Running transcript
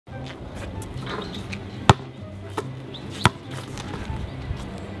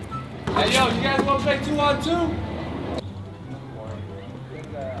Hey, yo, you guys want to play 2-on-2?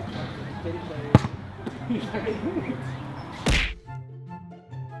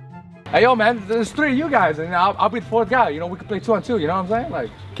 Hey, yo, man, there's 3 of you guys, and I'll be the 4th guy. You know, we can play 2-on-2, you know what I'm saying? Like,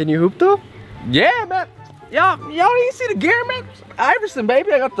 can you hoop though? Yeah, man. Y'all didn't see the gear, man? Iverson,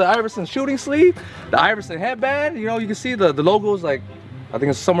 baby. I got the Iverson shooting sleeve, the Iverson headband. You know, you can see the logos, like, I think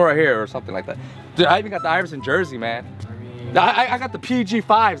it's somewhere right here or something like that. Dude, I even got the Iverson jersey, man. I got the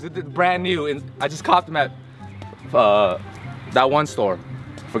PG5s, they're brand new, and I just caught them at that one store.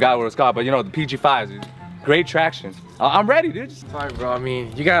 Forgot what it's called, but you know, the PG5s, dude. Great traction. I'm ready, dude. Fine, bro. I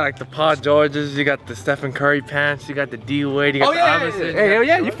mean, you got like the Paul Georges, you got the Stephen Curry pants, you got the D Wade, you got the Iverson. Hey,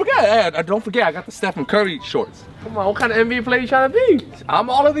 yeah, you forgot. Hey, don't forget, I got the Stephen Curry shorts. Come on, what kind of NBA player you trying to be? I'm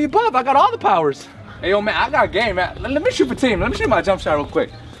all of the above. I got all the powers. Hey, yo, man, I got a game, man. Let me shoot for team. Let me shoot my jump shot real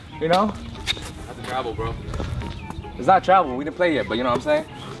quick. You know? That's a travel, bro. It's not travel. We didn't play yet, but you know what I'm saying?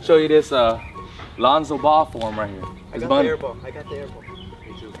 Show you this Lonzo Ball form right here. I got the air ball. I got the air ball.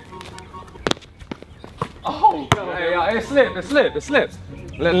 Me too. Oh, hey, it slipped.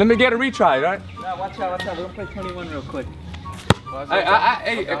 Let me get a retry, right? Nah, watch out. We're gonna play 21 real quick.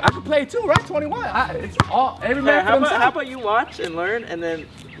 I can play too, right? 21. It's all every man for himself. How about you watch and learn, and then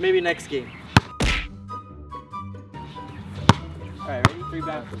maybe next game. All right, ready? 3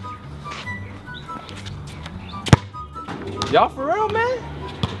 back. Y'all for real, man?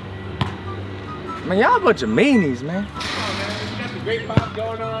 Man, y'all a bunch of meanies, man. Come on, man. You got the great pop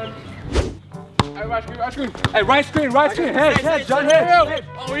going on. Hey, right screen. Hey, right screen. Head, John, head.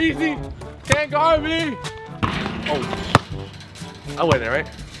 Oh, easy. Can't guard me. Oh. I went there, right?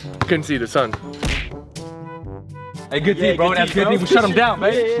 Couldn't see the sun. Hey, good D, bro. That's good D. We shut him down,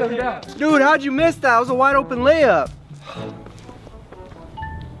 baby. Shut him down. Dude, how'd you miss that? It was a wide open layup.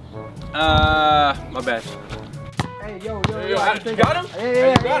 My bad. Hey, yo. You got him?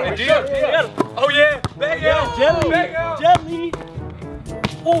 Hey, you got him. Oh, yeah. Bang out. Jelly.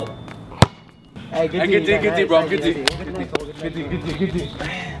 Oh. Hey, good D, bro. Good D.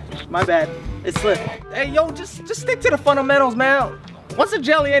 My bad. It slipped. Hey, yo, just stick to the fundamentals, man. What's a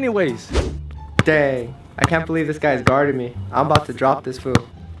jelly anyways? Dang. I can't believe this guy's guarding me. I'm about to drop this fool.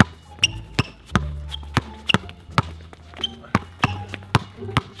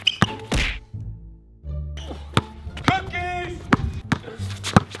 Cookies!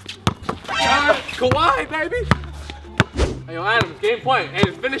 Kawhi, baby! Hey, yo, Adams, game point. Hey,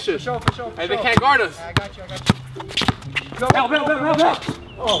 it's finishers. For sure. Hey, they can't guard us. I got you. Help.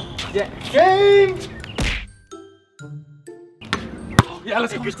 Oh, yeah. Game! Oh, yeah,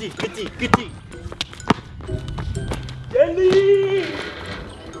 let's go. Good D. Jelly!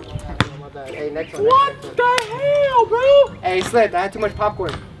 Hey, next one. What the hell, bro? Hey, it slipped. I had too much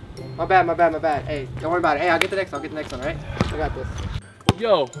popcorn. My bad. Hey, don't worry about it. Hey, I'll get the next one, right? I got this.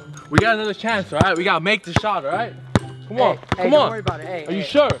 Yo, we got another chance, all right? We gotta make the shot, all right? Come on. Don't worry about it. Hey, are you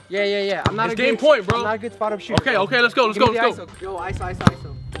sure? Yeah. I'm not it's a game point, bro. I'm not a good spot up shooter. Okay, let's go. Yo, ISO.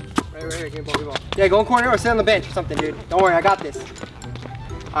 Right here, game ball. Yeah, go in corner or sit on the bench or something, dude. Don't worry, I got this.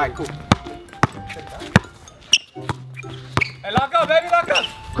 All right, cool. Hey, lock up, baby, lock up.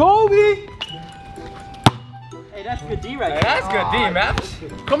 Kobe! Hey, that's good D right there. That's good D, man.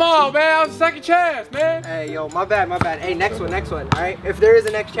 Come on, man. Second chance, man. Hey, yo, my bad. Hey, next one, all right? If there is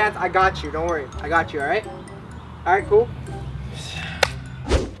a next chance, I got you. Don't worry. I got you, all right? All right, cool.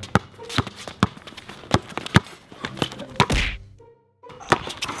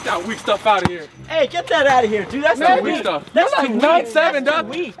 Got weak stuff out of here. Hey, get that out of here, dude. That's Man, not weak weak. stuff. That's like like 9-7,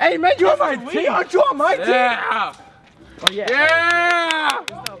 dog. Hey, man, you're on my team. Aren't you on my team? Yeah. Oh, yeah. Yeah.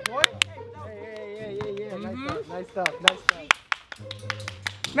 Good stuff, boy. Hey. Nice stuff.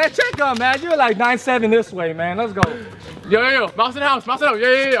 Man, check up, man. You're like 9-7 this way, man. Let's go. Yo. Mouse in the house.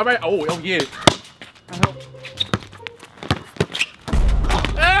 Yeah. All right. Oh, yeah.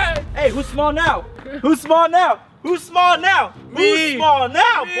 Hey, who's small now? Me. Who's small now, boy?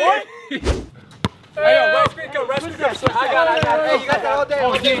 Hey, yo, right screen, go, right screen. I got it. Hey, you got that all day.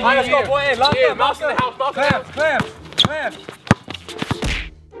 All right, let's go, boy. Hey, lock up, mouse in the house. Clamps.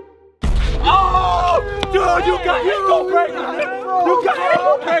 Oh, dude, you got ankle breaker. You got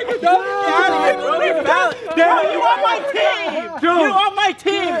ankle breaker, dog. Damn, you on my team. Dude. You on my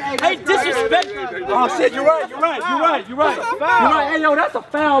team. Hey, disrespect. Oh shit, you're right. Hey, yo, that's a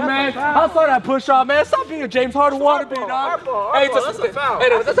foul, man. I saw that push off, man. Stop being a James Harden wannabe, dog. Hey, that's a foul. Hey,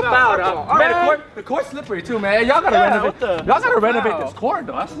 that's a foul, dog. Man, the court's slippery too, man. Y'all gotta renovate this court,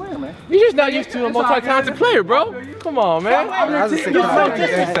 though. I swear, man. You're just not used to a multi-talented player, bro. Come on, man. You're so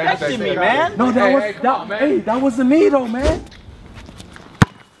disrespecting me, man. No, that wasn't me, though, man.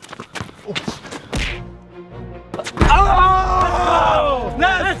 Oh!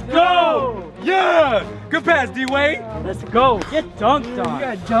 Let's go! Good pass, D-Wade. Let's go. Get dunked on.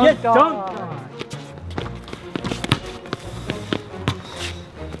 Get dunked on.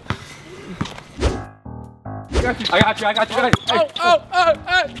 I got you. Oh.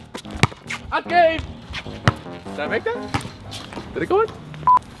 I gave. Did I make that? Did it go in?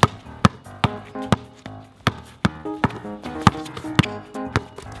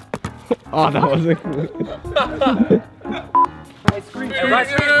 Oh, that wasn't cool. Hey, screen.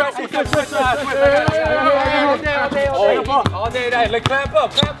 All day, like clamp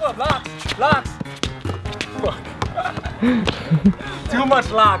up, locks. Too much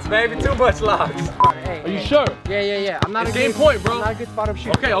locks, baby, too much locks. Are you sure? Yeah. I'm not It's a game good point, bro. I'm not a good spot up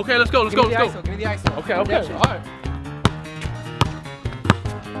shooter. Okay, let's go. Give me the ISO. Okay, all right.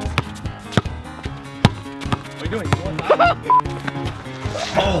 What are you doing?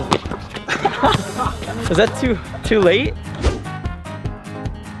 Was that too late?